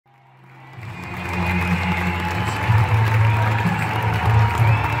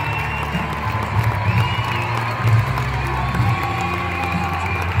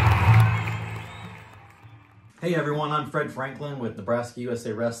everyone, I'm Fred Franklin with Nebraska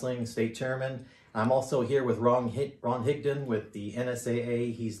USA Wrestling State Chairman. I'm also here with Ron Higdon with the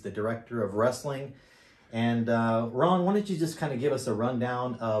NSAA. He's the Director of Wrestling. And Ron, why don't you just kind of give us a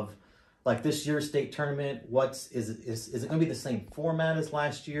rundown of like this year's state tournament? Is it going to be the same format as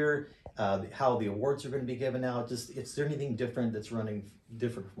last year? How the awards are going to be given out? Is there anything different that's running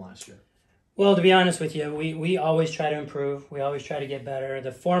different from last year? Well, to be honest with you, we always try to improve. We always try to get better.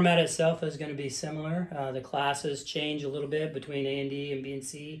 The format itself is going to be similar. The classes change a little bit between A&D and B and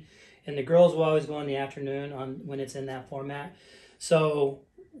C. And the girls will always go in the afternoon when it's in that format. So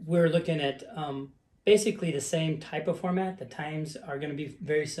we're looking at basically the same type of format. The times are going to be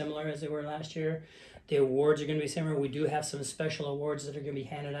very similar as they were last year. The awards are going to be similar. We do have some special awards that are going to be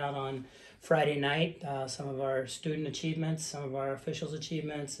handed out on Friday night. Some of our student achievements, some of our officials'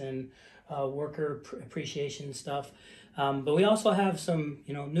 achievements, and worker appreciation stuff. But we also have some,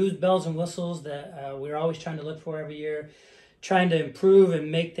 news bells and whistles that we're always trying to look for every year, trying to improve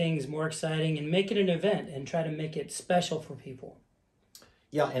and make things more exciting and make it an event and try to make it special for people.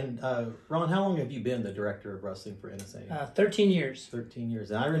 Yeah, and Ron, how long have you been the Director of Wrestling for NSA? 13 years. 13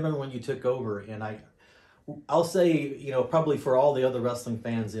 years. And I remember when you took over, and I'll say, probably for all the other wrestling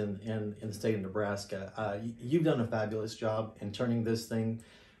fans in the state of Nebraska, you've done a fabulous job in turning this thing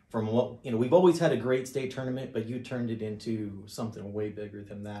from what, we've always had a great state tournament, but you turned it into something way bigger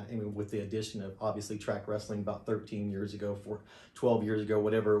than that. I mean, with the addition of obviously track wrestling about 13 years ago, 12 years ago,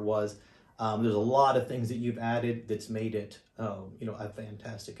 whatever it was. There's a lot of things that you've added that's made it, a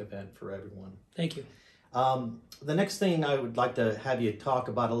fantastic event for everyone. Thank you. The next thing I would like to have you talk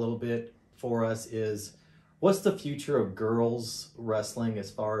about a little bit for us is what's the future of girls wrestling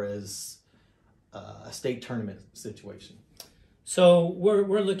as far as a state tournament situation? So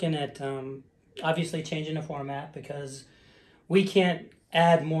we're looking at obviously changing the format because we can't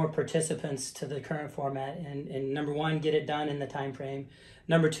add more participants to the current format. And number one, get it done in the time frame.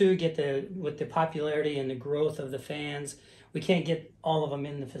 Number two, with the popularity and the growth of the fans, we can't get all of them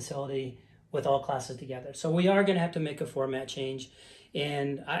in the facility with all classes together. So we are going to have to make a format change.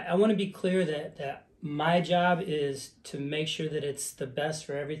 And I want to be clear that my job is to make sure that it's the best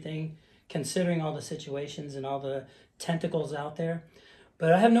for everything, considering all the situations and all the tentacles out there.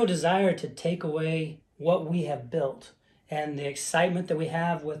 But I have no desire to take away what we have built and the excitement that we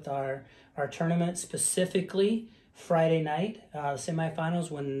have with our tournament, specifically Friday night semifinals,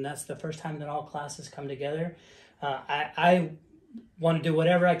 when that's the first time that all classes come together. I want to do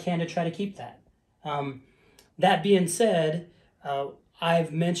whatever I can to try to keep that. That being said,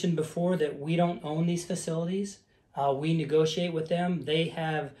 I've mentioned before that we don't own these facilities. We negotiate with them. They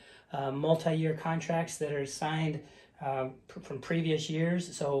have multi-year contracts that are signed from previous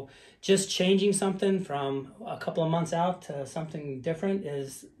years. So just changing something from a couple of months out to something different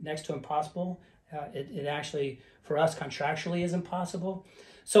is next to impossible. It actually, for us, contractually is impossible.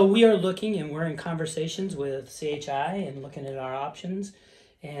 So we are looking and we're in conversations with CHI and looking at our options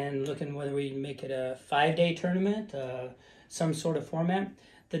and looking whether we make it a 5-day tournament, some sort of format.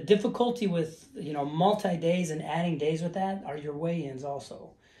 The difficulty with, multi-days and adding days with that are your weigh-ins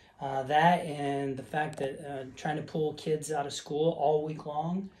also. That and the fact that trying to pull kids out of school all week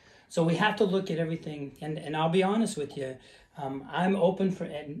long. So we have to look at everything. And I'll be honest with you, I'm open for,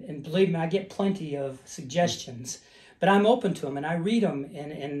 and believe me, I get plenty of suggestions, but I'm open to them and I read them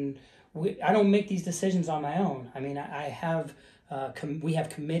and I don't make these decisions on my own. I mean, we have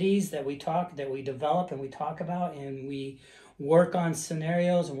committees that we develop and we talk about, and we work on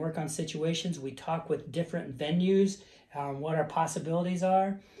scenarios and work on situations. We talk with different venues, what our possibilities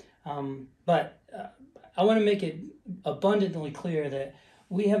are. But I want to make it abundantly clear that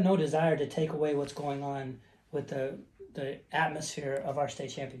we have no desire to take away what's going on with the atmosphere of our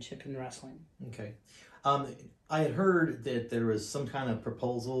state championship in wrestling. Okay. I had heard that there was some kind of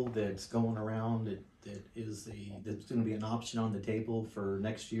proposal that's going around that's going to be an option on the table for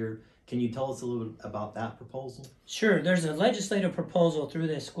next year. Can you tell us a little bit about that proposal? Sure. There's a legislative proposal through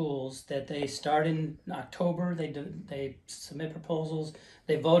the schools that they start in October. They submit proposals.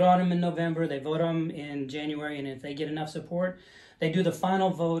 They vote on them in November. They vote on them in January. And if they get enough support, they do the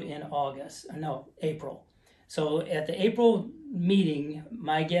final vote in April. So at the April meeting,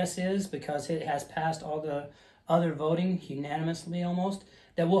 my guess is, because it has passed all the other voting unanimously almost,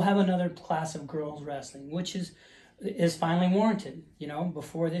 that we'll have another class of girls wrestling, which is finally warranted.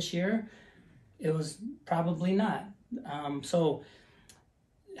 Before this year, it was probably not. So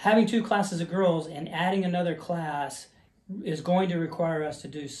having 2 classes of girls and adding another class is going to require us to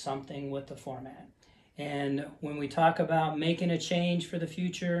do something with the format. And when we talk about making a change for the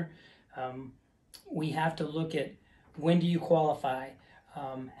future, we have to look at when do you qualify,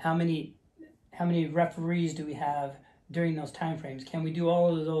 how many how many referees do we have during those time frames? Can we do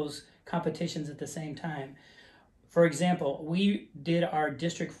all of those competitions at the same time? For example, we did our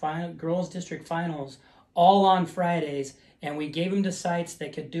girls district finals all on Fridays, and we gave them to sites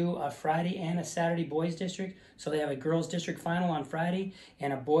that could do a Friday and a Saturday boys district. So they have a girls district final on Friday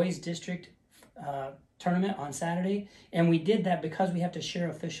and a boys district tournament on Saturday. And we did that because we have to share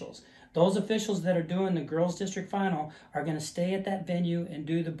officials. Those officials that are doing the girls district final are going to stay at that venue and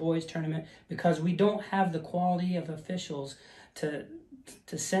do the boys tournament, because we don't have the quality of officials to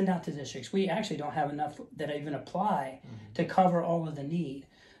send out to districts. We actually don't have enough that even apply to cover all of the need.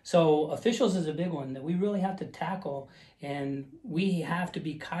 So officials is a big one that we really have to tackle, and we have to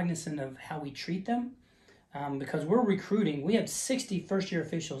be cognizant of how we treat them, because we're recruiting. We have 60 first-year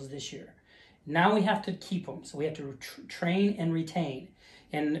officials this year. Now we have to keep them, so we have to train and retain.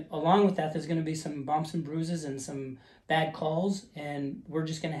 And along with that, there's going to be some bumps and bruises and some bad calls, and we're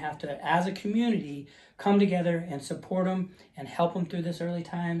just going to have to, as a community, come together and support them and help them through this early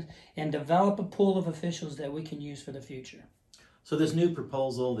times and develop a pool of officials that we can use for the future. So this new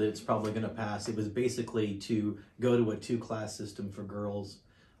proposal that's probably going to pass, it was basically to go to a 2-class system for girls,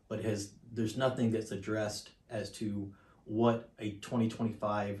 but there's nothing that's addressed as to what a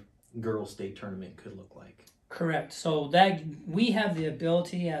 2025 girls state tournament could look like. Correct. So that we have the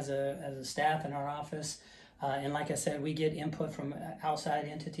ability as a staff in our office, and like I said, we get input from outside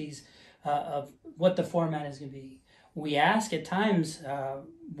entities of what the format is going to be. We ask at times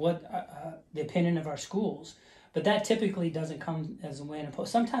what the opinion of our schools, but that typically doesn't come as a way in a proposal.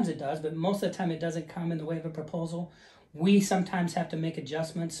 Sometimes it does, but most of the time it doesn't come in the way of a proposal. We sometimes have to make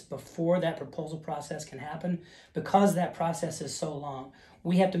adjustments before that proposal process can happen, because that process is so long.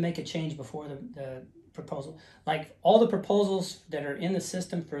 We have to make a change before the proposal. Like all the proposals that are in the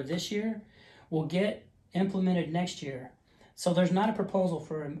system for this year will get implemented next year. So there's not a proposal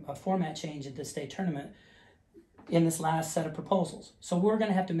for a format change at the state tournament in this last set of proposals. So we're going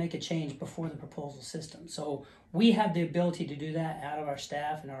to have to make a change before the proposal system. So we have the ability to do that out of our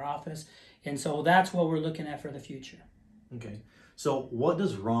staff and our office. And so that's what we're looking at for the future. Okay. So what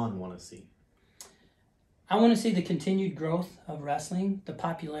does Ron want to see? I want to see the continued growth of wrestling, the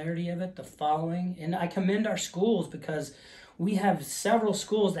popularity of it, the following. And I commend our schools, because we have several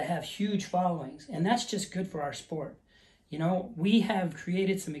schools that have huge followings, and that's just good for our sport. You know, we have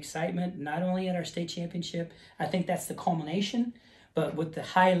created some excitement, not only at our state championship. I think that's the culmination, but with the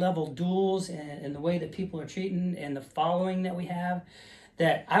high level duels and the way that people are treating and the following that we have,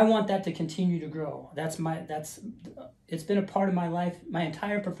 that I want that to continue to grow. It's been a part of my life. My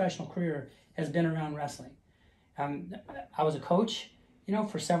entire professional career has been around wrestling. I was a coach,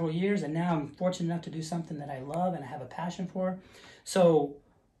 for several years, and now I'm fortunate enough to do something that I love and I have a passion for. So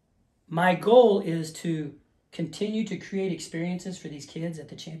my goal is to continue to create experiences for these kids at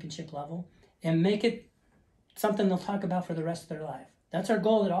the championship level and make it something they'll talk about for the rest of their life. That's our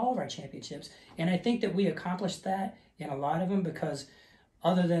goal at all of our championships. And I think that we accomplished that in a lot of them, because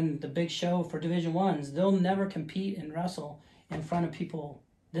other than the big show for Division I's, they'll never compete and wrestle in front of people,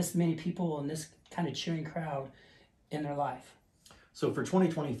 this many people and this kind of cheering crowd in their life. So for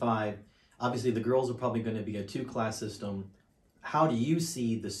 2025, obviously the girls are probably going to be a 2-class system. How do you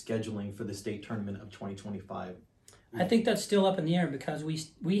see the scheduling for the state tournament of 2025? I think that's still up in the air, because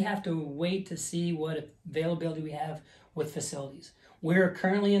we have to wait to see what availability we have with facilities. We're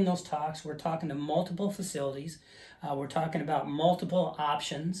currently in those talks. We're talking to multiple facilities. We're talking about multiple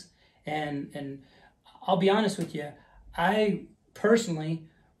options. And I'll be honest with you, I personally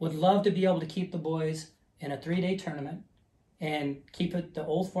would love to be able to keep the boys in a 3-day tournament and keep it the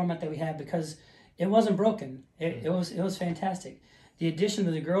old format that we had, because it wasn't broken. It was fantastic. The addition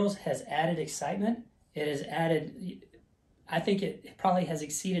of the girls has added excitement. It has added, I think it probably has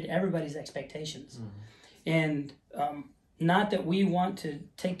exceeded everybody's expectations. And not that we want to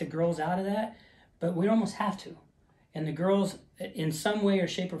take the girls out of that, but we almost have to. And the girls, in some way or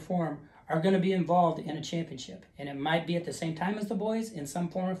shape or form, are going to be involved in a championship. And it might be at the same time as the boys in some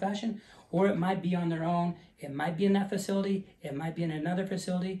form or fashion, or it might be on their own. It might be in that facility. It might be in another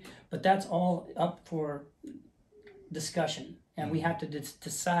facility. But that's all up for discussion. And we have to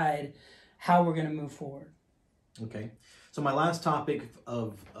decide how we're going to move forward. Okay. So my last topic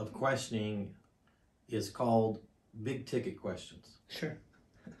of questioning is called big ticket questions. Sure.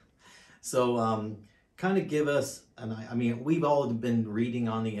 So kind of give us, we've all been reading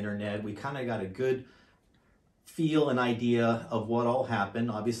on the internet. We kind of got a good feel and idea of what all happened.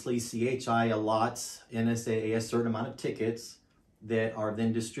 Obviously, CHI allots NSAA a certain amount of tickets that are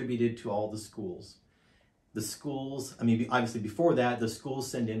then distributed to all the schools. The schools, obviously before that, the schools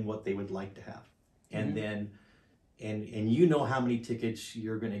send in what they would like to have. And then, and you know how many tickets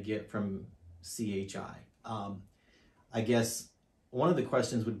you're going to get from CHI. I guess one of the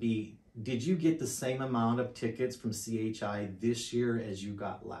questions would be, did you get the same amount of tickets from CHI this year as you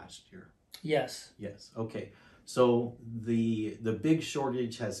got last year? Yes. Yes. Okay. So the big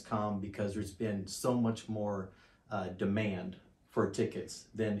shortage has come because there's been so much more demand for tickets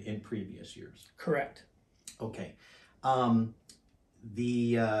than in previous years. Correct. Okay. So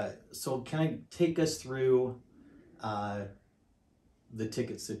can I take us through the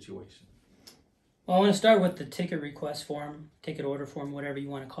ticket situation? Well, I want to start with the ticket request form, ticket order form, whatever you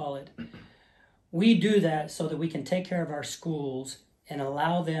want to call it. We do that so that we can take care of our schools and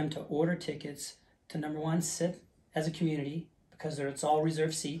allow them to order tickets to, number one, sit as a community, because it's all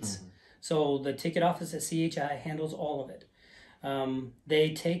reserved seats. Mm-hmm. So the ticket office at CHI handles all of it.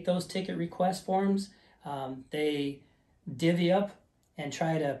 They take those ticket request forms, they divvy up and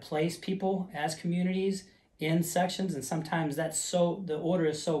try to place people as communities in sections, and sometimes the order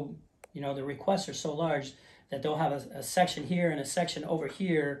is so, the requests are so large that they'll have a section here and a section over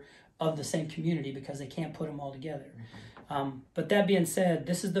here of the same community because they can't put them all together. Mm-hmm. But that being said,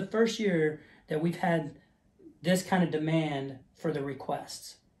 this is the first year that we've had this kind of demand for the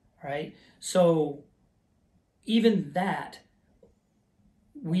requests, right? So even that,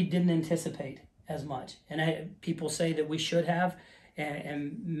 we didn't anticipate as much. And people say that we should have,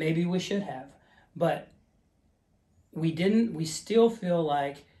 and maybe we should have, but we didn't.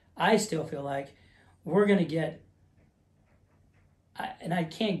 I still feel like we're going to get, and I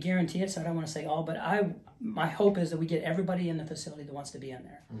can't guarantee it, so I don't want to say all, but my hope is that we get everybody in the facility that wants to be in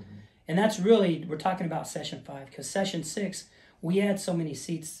there. Mm-hmm. And that's really, we're talking about session 5, because session 6, we add so many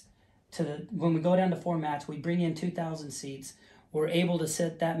seats when we go down to formats, we bring in 2,000 seats. We're able to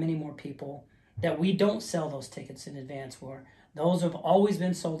sit that many more people that we don't sell those tickets in advance for. Those have always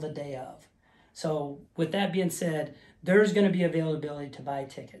been sold the day of. So with that being said, there's going to be availability to buy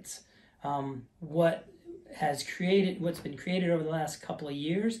tickets. What's been created over the last couple of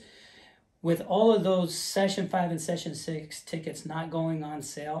years, with all of those session 5 and session 6 tickets not going on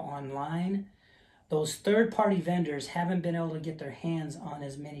sale online, those third-party vendors haven't been able to get their hands on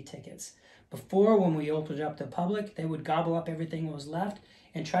as many tickets. Before, when we opened it up to the public, they would gobble up everything that was left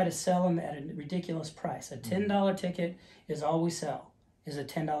and try to sell them at a ridiculous price. A $10 ticket is all we sell, is a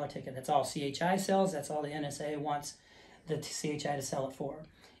 $10 ticket. That's all CHI sells. That's all the NSAA wants the CHI to sell it for.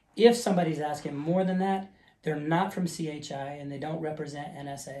 If somebody's asking more than that, they're not from CHI and they don't represent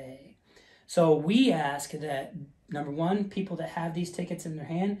NSAA. So we ask that, number one, people that have these tickets in their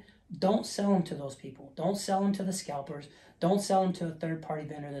hand, don't sell them to those people. Don't sell them to the scalpers. Don't sell them to a third-party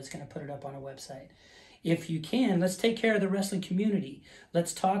vendor that's going to put it up on a website. If you can, let's take care of the wrestling community.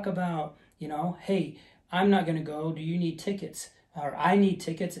 Let's talk about, hey, I'm not going to go. Do you need tickets? Or I need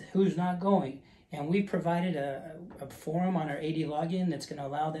tickets. Who's not going? And we provided a forum on our AD login that's going to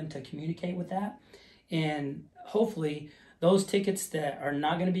allow them to communicate with that. And hopefully those tickets that are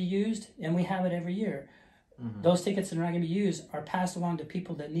not going to be used, and we have it every year, mm-hmm. Those tickets that are not going to be used are passed along to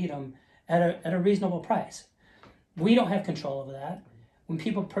people that need them at a reasonable price. We don't have control over that. When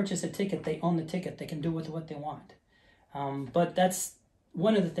people purchase a ticket, they own the ticket. They can do with what they want. But that's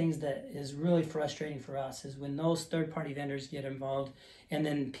one of the things that is really frustrating for us, is when those third-party vendors get involved and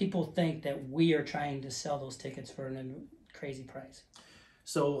then people think that we are trying to sell those tickets for a crazy price.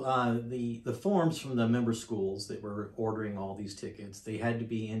 So the forms from the member schools that were ordering all these tickets, they had to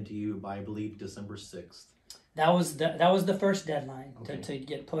be into you by, I believe, December 6th. That was the first deadline, okay, to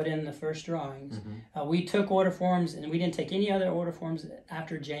get put in the first drawings. Mm-hmm. We took order forms, and we didn't take any other order forms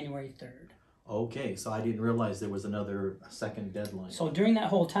after January 3rd. Okay, so I didn't realize there was another second deadline. So during that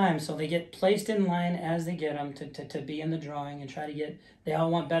whole time, so they get placed in line as they get them to be in the drawing and try to get, they all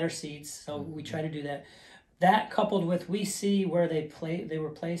want better seats, so mm-hmm. we try to do that. That coupled with, we see where they were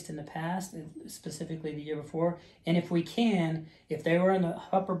placed in the past, specifically the year before, and if we can, if they were in the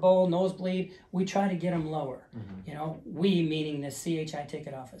upper bowl, nosebleed, we try to get them lower. Mm-hmm. We meaning the CHI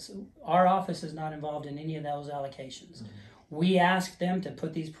ticket office. Our office is not involved in any of those allocations. Mm-hmm. We ask them to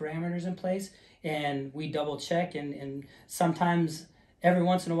put these parameters in place, and we double check, and sometimes, every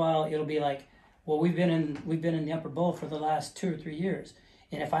once in a while, it'll be like, well, we've been in the upper bowl for the last 2 or 3 years,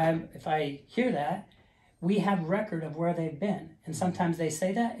 and if I hear that, we have record of where they've been. And sometimes they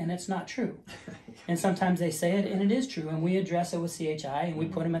say that, and it's not true. And sometimes they say it, and it is true. And we address it with CHI, and we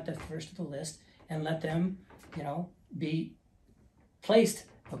put them at the first of the list and let them, be placed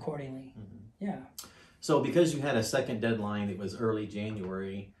accordingly. Mm-hmm. Yeah. So because you had a second deadline that was early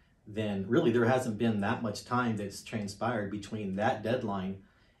January, then really there hasn't been that much time that's transpired between that deadline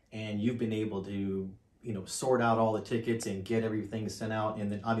and you've been able to, sort out all the tickets and get everything sent out.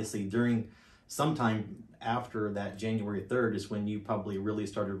 And then obviously during sometime after that January 3rd is when you probably really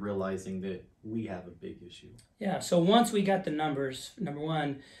started realizing that we have a big issue. Yeah, so once we got the numbers, number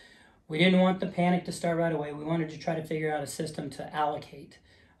one, we didn't want the panic to start right away. We wanted to try to figure out a system to allocate.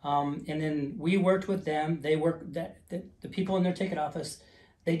 And then we worked with them. They work, the people in their ticket office,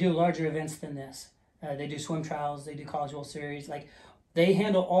 they do larger events than this. They do swim trials, they do College World Series. Like, they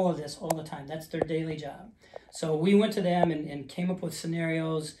handle all of this all the time. That's their daily job. So we went to them and came up with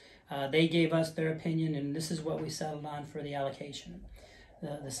scenarios. They gave us their opinion, and this is what we settled on for the allocation,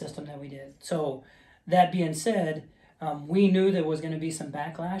 the system that we did. So that being said, we knew there was going to be some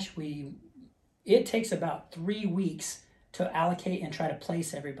backlash. It takes about 3 weeks to allocate and try to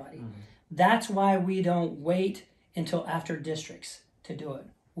place everybody. Mm-hmm. That's why we don't wait until after districts to do it.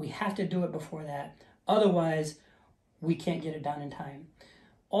 We have to do it before that. Otherwise, we can't get it done in time.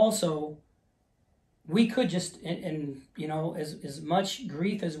 Also, we could just, and you know, as much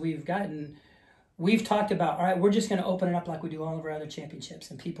grief as we've gotten, we've talked about, all right, we're just going to open it up like we do all of our other championships.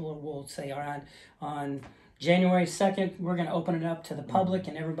 And people will say, all right, on January 2nd, we're going to open it up to the public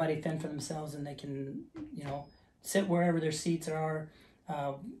and everybody fend for themselves, and they can, you know, sit wherever their seats are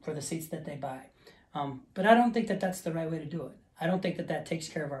for the seats that they buy. But I don't think that that's the right way to do it. I don't think that that takes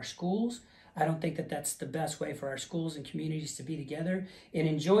care of our schools. I don't think that that's the best way for our schools and communities to be together and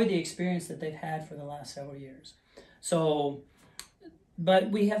enjoy the experience that they've had for the last several years. So,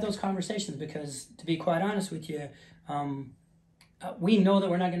 but we have those conversations because, to be quite honest with you, we know that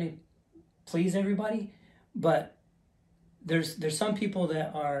we're not going to please everybody, but there's some people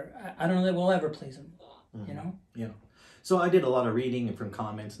that are, I don't know that we'll ever please them, you know? Yeah. So I did a lot of reading and from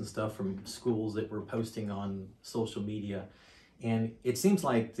comments and stuff from schools that were posting on social media. And it seems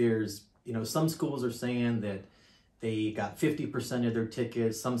like there's, you know, some schools are saying that they got 50% of their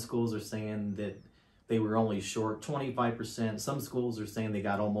tickets. Some schools are saying that they were only short 25%. Some schools are saying they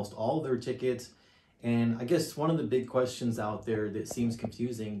got almost all their tickets. And I guess one of the big questions out there that seems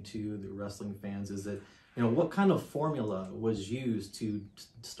confusing to the wrestling fans is that, you know, what kind of formula was used to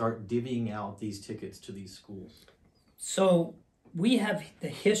start divvying out these tickets to these schools? So we have the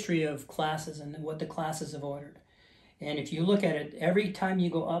history of classes and what the classes have ordered. And if you look at it, every time you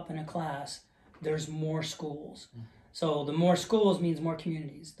go up in a class, there's more schools. So the more schools means more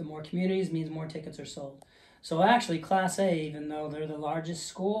communities. The more communities means more tickets are sold. So actually, Class A, even though they're the largest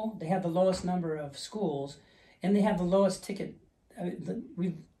school, they have the lowest number of schools, and they have the lowest ticket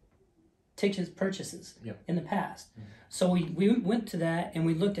tickets purchases in the past. So we went to that, and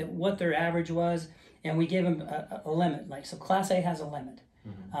we looked at what their average was, and we gave them a limit. Like, so Class A has a limit.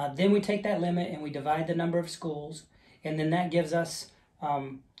 Then we take that limit, and we divide the number of schools, and then that gives us,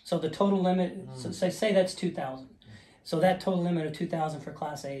 so the total limit, so say that's 2,000. So that total limit of 2,000 for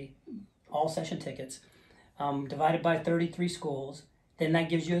Class A, all session tickets, divided by 33 schools, then that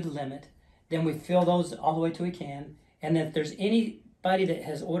gives you the limit. Then we fill those all the way to we can. And then if there's anybody that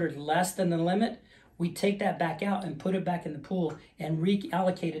has ordered less than the limit, we take that back out and put it back in the pool and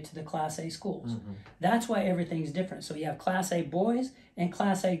reallocate it to the Class A schools. That's why everything's different. So you have Class A boys and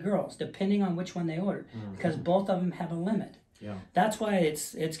Class A girls, depending on which one they ordered, because both of them have a limit. That's why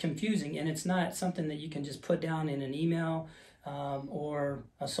it's confusing, and it's not something that you can just put down in an email or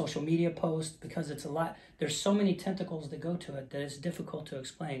a social media post, because it's a lot. There's so many tentacles that go to it that it's difficult to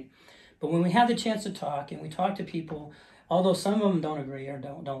explain. But when we have the chance to talk and we talk to people, although some of them don't agree or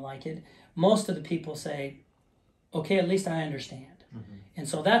don't like it, most of the people say, okay, at least I understand. And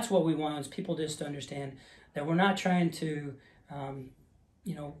so that's what we want, is people just to understand that we're not trying to,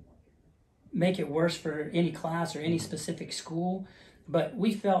 you know, make it worse for any class or any specific school. But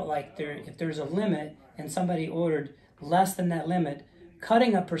we felt like if there's a limit and somebody ordered less than that limit,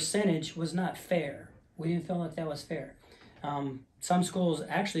 cutting a percentage was not fair. We didn't feel like that was fair. Some schools,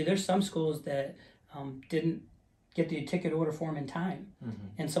 actually, there's some schools that didn't get the ticket order form in time.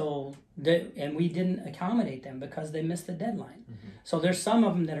 And so, and we didn't accommodate them because they missed the deadline. So there's some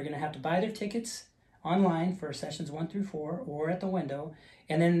of them that are going to have to buy their tickets online for sessions 1 through 4 or at the window,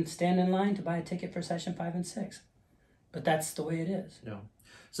 and then stand in line to buy a ticket for session 5 and 6. But that's the way it is. Yeah.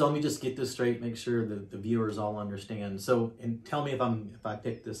 So let me just get this straight, make sure that the viewers all understand. So, and tell me if I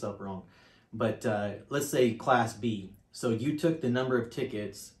picked this up wrong, but let's say Class B. So you took the number of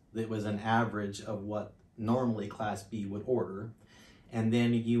tickets that was an average of what normally Class B would order, and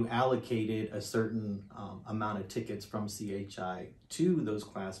then you allocated a certain amount of tickets from CHI to those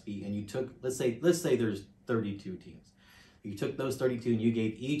Class B, and you took, let's say there's 32 teams. You took those 32 and you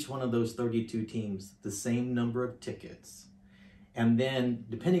gave each one of those 32 teams the same number of tickets. And then,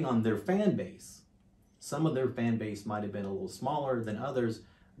 depending on their fan base, some of their fan base might have been a little smaller than others.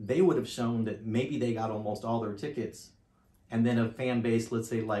 They would have shown that maybe they got almost all their tickets. And then a fan base, let's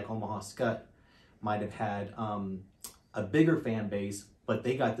say like Omaha Scott, might have had a bigger fan base, but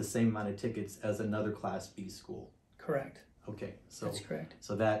they got the same amount of tickets as another Class B school. Correct. Okay, so that's correct.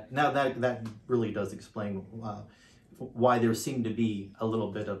 So that really does explain why there seemed to be a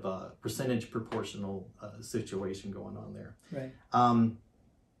little bit of a percentage proportional situation going on there. Right.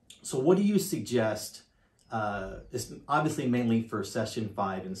 So what do you suggest? It's obviously mainly for session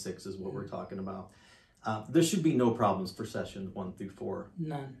 5 and 6 is what we're talking about. There should be no problems for sessions 1 through 4.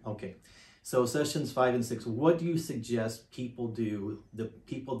 None. Okay. So sessions 5 and 6, what do you suggest people do, the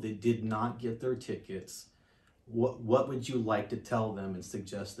people that did not get their tickets? What would you like to tell them and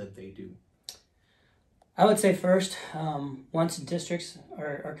suggest that they do? I would say first, once districts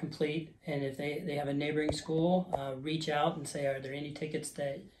are complete, and if they have a neighboring school, reach out and say, are there any tickets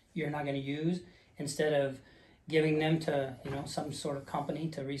that you're not going to use, instead of giving them to some sort of company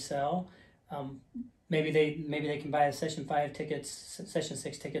to resell. Maybe they can buy a session 5 tickets, session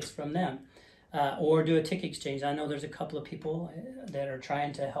 6 tickets from them, or do a ticket exchange. I know there's a couple of people that are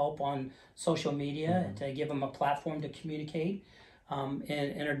trying to help on social media to give them a platform to communicate,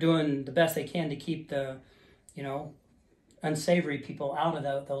 and are doing the best they can to keep the unsavory people out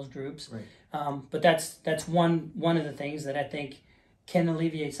of those groups. Right. But that's one of the things that I think can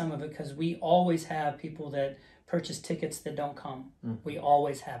alleviate some of it, because we always have people that purchase tickets that don't come. We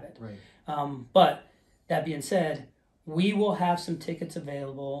always have it. Right. But that being said, we will have some tickets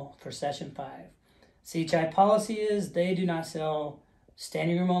available for session 5. CHI policy is they do not sell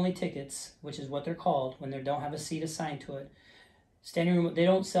standing room only tickets, which is what they're called when they don't have a seat assigned to it. Standing room, they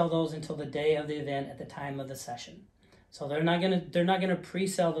don't sell those until the day of the event at the time of the session. So they're not gonna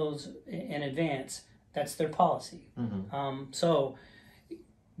pre-sell those in advance. That's their policy. So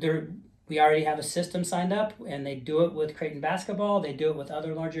we already have a system signed up, and they do it with Creighton basketball. They do it with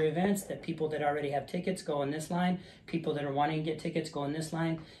other larger events, that people that already have tickets go in this line. People that are wanting to get tickets go in this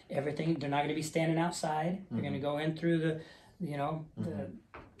line. Everything, they're not going to be standing outside. They're going to go in through the big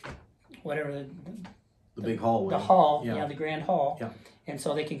hallway. The hall, yeah, the grand hall. Yeah. And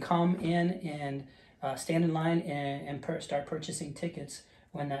so they can come in and stand in line and start purchasing tickets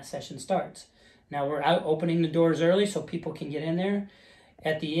when that session starts. Now we're out opening the doors early so people can get in there.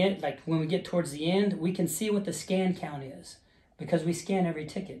 At the end, like when we get towards the end, we can see what the scan count is, because we scan every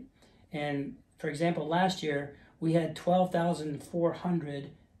ticket. And for example, last year we had 12,400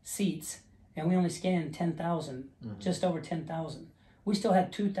 seats, and we only scanned 10,000, just over 10,000. We still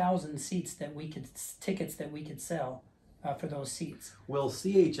had 2,000 seats tickets that we could sell for those seats. Will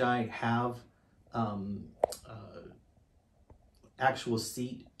CHI have actual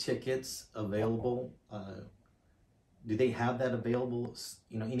seat tickets available? Do they have that available,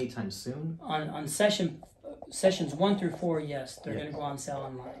 anytime soon? On sessions 1 through 4, yes, they're going to go on sale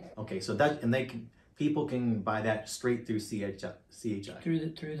online. Okay, so people can buy that straight through CHI. Through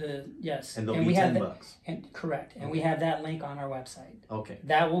the yes. And they'll be $10. And correct, and we have that link on our website. Okay.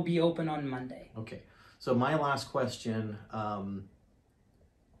 That will be open on Monday. Okay, so my last question on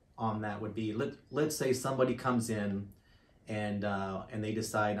that would be: let's say somebody comes in and they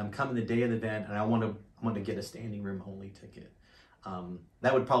decide, I'm coming the day of the event and I want to get a standing room only ticket.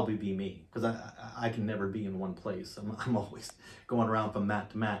 That would probably be me, because I can never be in one place. I'm always going around from mat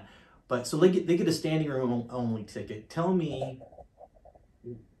to mat. But so they get a standing room only ticket. Tell me,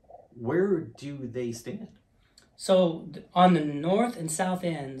 where do they stand? So on the north and south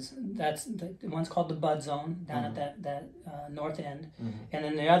ends, that's the one's called the Bud Zone down at that north end, and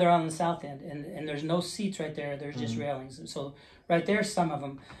then the other on the south end. And there's no seats right there. There's just railings. So right there's some of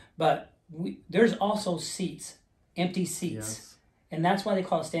them, but there's also seats, empty seats. Yes. And that's why they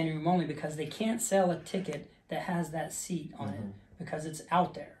call it standing room only, because they can't sell a ticket that has that seat on it, because it's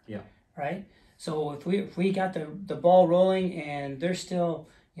out there. Yeah. Right? So if we got the ball rolling and there's still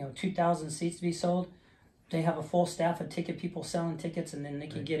 2,000 seats to be sold, they have a full staff of ticket people selling tickets, and then they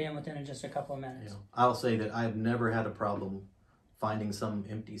can get in within just a couple of minutes. Yeah. I'll say that I've never had a problem finding some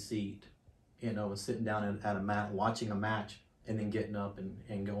empty seat, sitting down at a mat, watching a match, and then getting up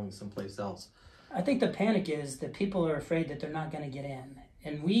and going someplace else. I think the panic is that people are afraid that they're not going to get in.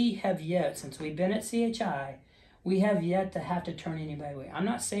 And we have yet, since we've been at CHI, we have yet to have to turn anybody away. I'm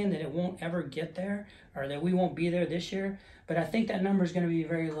not saying that it won't ever get there, or that we won't be there this year, but I think that number is going to be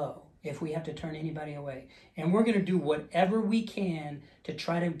very low if we have to turn anybody away. And we're going to do whatever we can to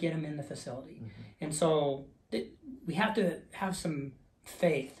try to get them in the facility. And so we have to have some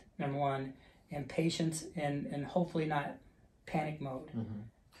faith, number one, and patience, and hopefully not panic mode.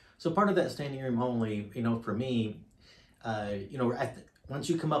 So part of that standing room only, for me, once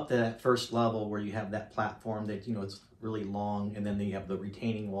you come up to that first level where you have that platform that, it's really long, and then you have the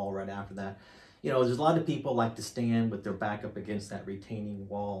retaining wall right after that. There's a lot of people like to stand with their back up against that retaining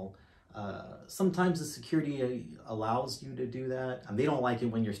wall. Sometimes the security allows you to do that. They don't like it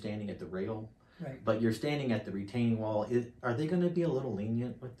when you're standing at the rail, Right. but you're standing at the retaining wall. Are they going to be a little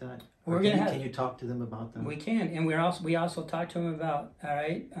lenient with that? We're Can you talk to them about that? We can, and we also talk to them about, all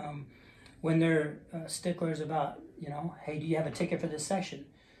right, when they're sticklers about, hey, do you have a ticket for this section,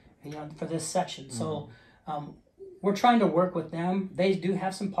 for this section? Mm-hmm. So we're trying to work with them. They do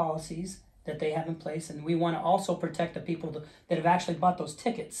have some policies that they have in place, and we want to also protect the people that have actually bought those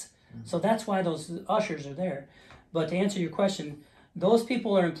tickets. Mm-hmm. So that's why those ushers are there. But to answer your question, those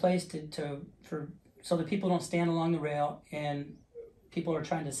people are in place so that people don't stand along the rail and people are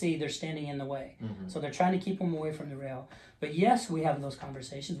trying to see, they're standing in the way. Mm-hmm. So they're trying to keep them away from the rail. But yes, we have those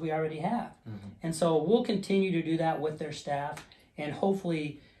conversations. We already have. Mm-hmm. And so we'll continue to do that with their staff and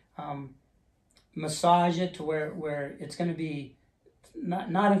hopefully massage it to where it's going to be not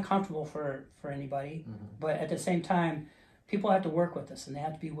uncomfortable for anybody. Mm-hmm. But at the same time, people have to work with us and they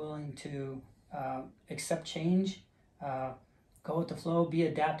have to be willing to accept change, go with the flow, be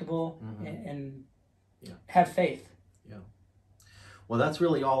adaptable, mm-hmm. and have faith. Yeah. Well, that's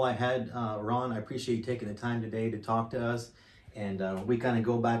really all I had, Ron. I appreciate you taking the time today to talk to us. And we kind of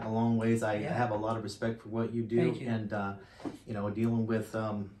go back a long ways. I have a lot of respect for what you do. Thank you. And, dealing with,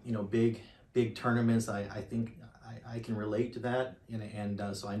 big tournaments, I think I can relate to that. And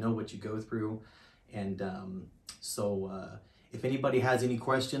so I know what you go through. And so if anybody has any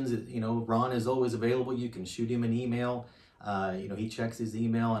questions, Ron is always available. You can shoot him an email. He checks his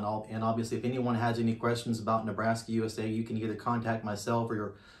email, and obviously if anyone has any questions about Nebraska USA, you can either contact myself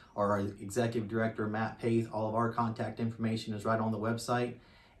or our executive director, Matt Paith. All of our contact information is right on the website,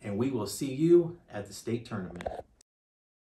 and we will see you at the state tournament.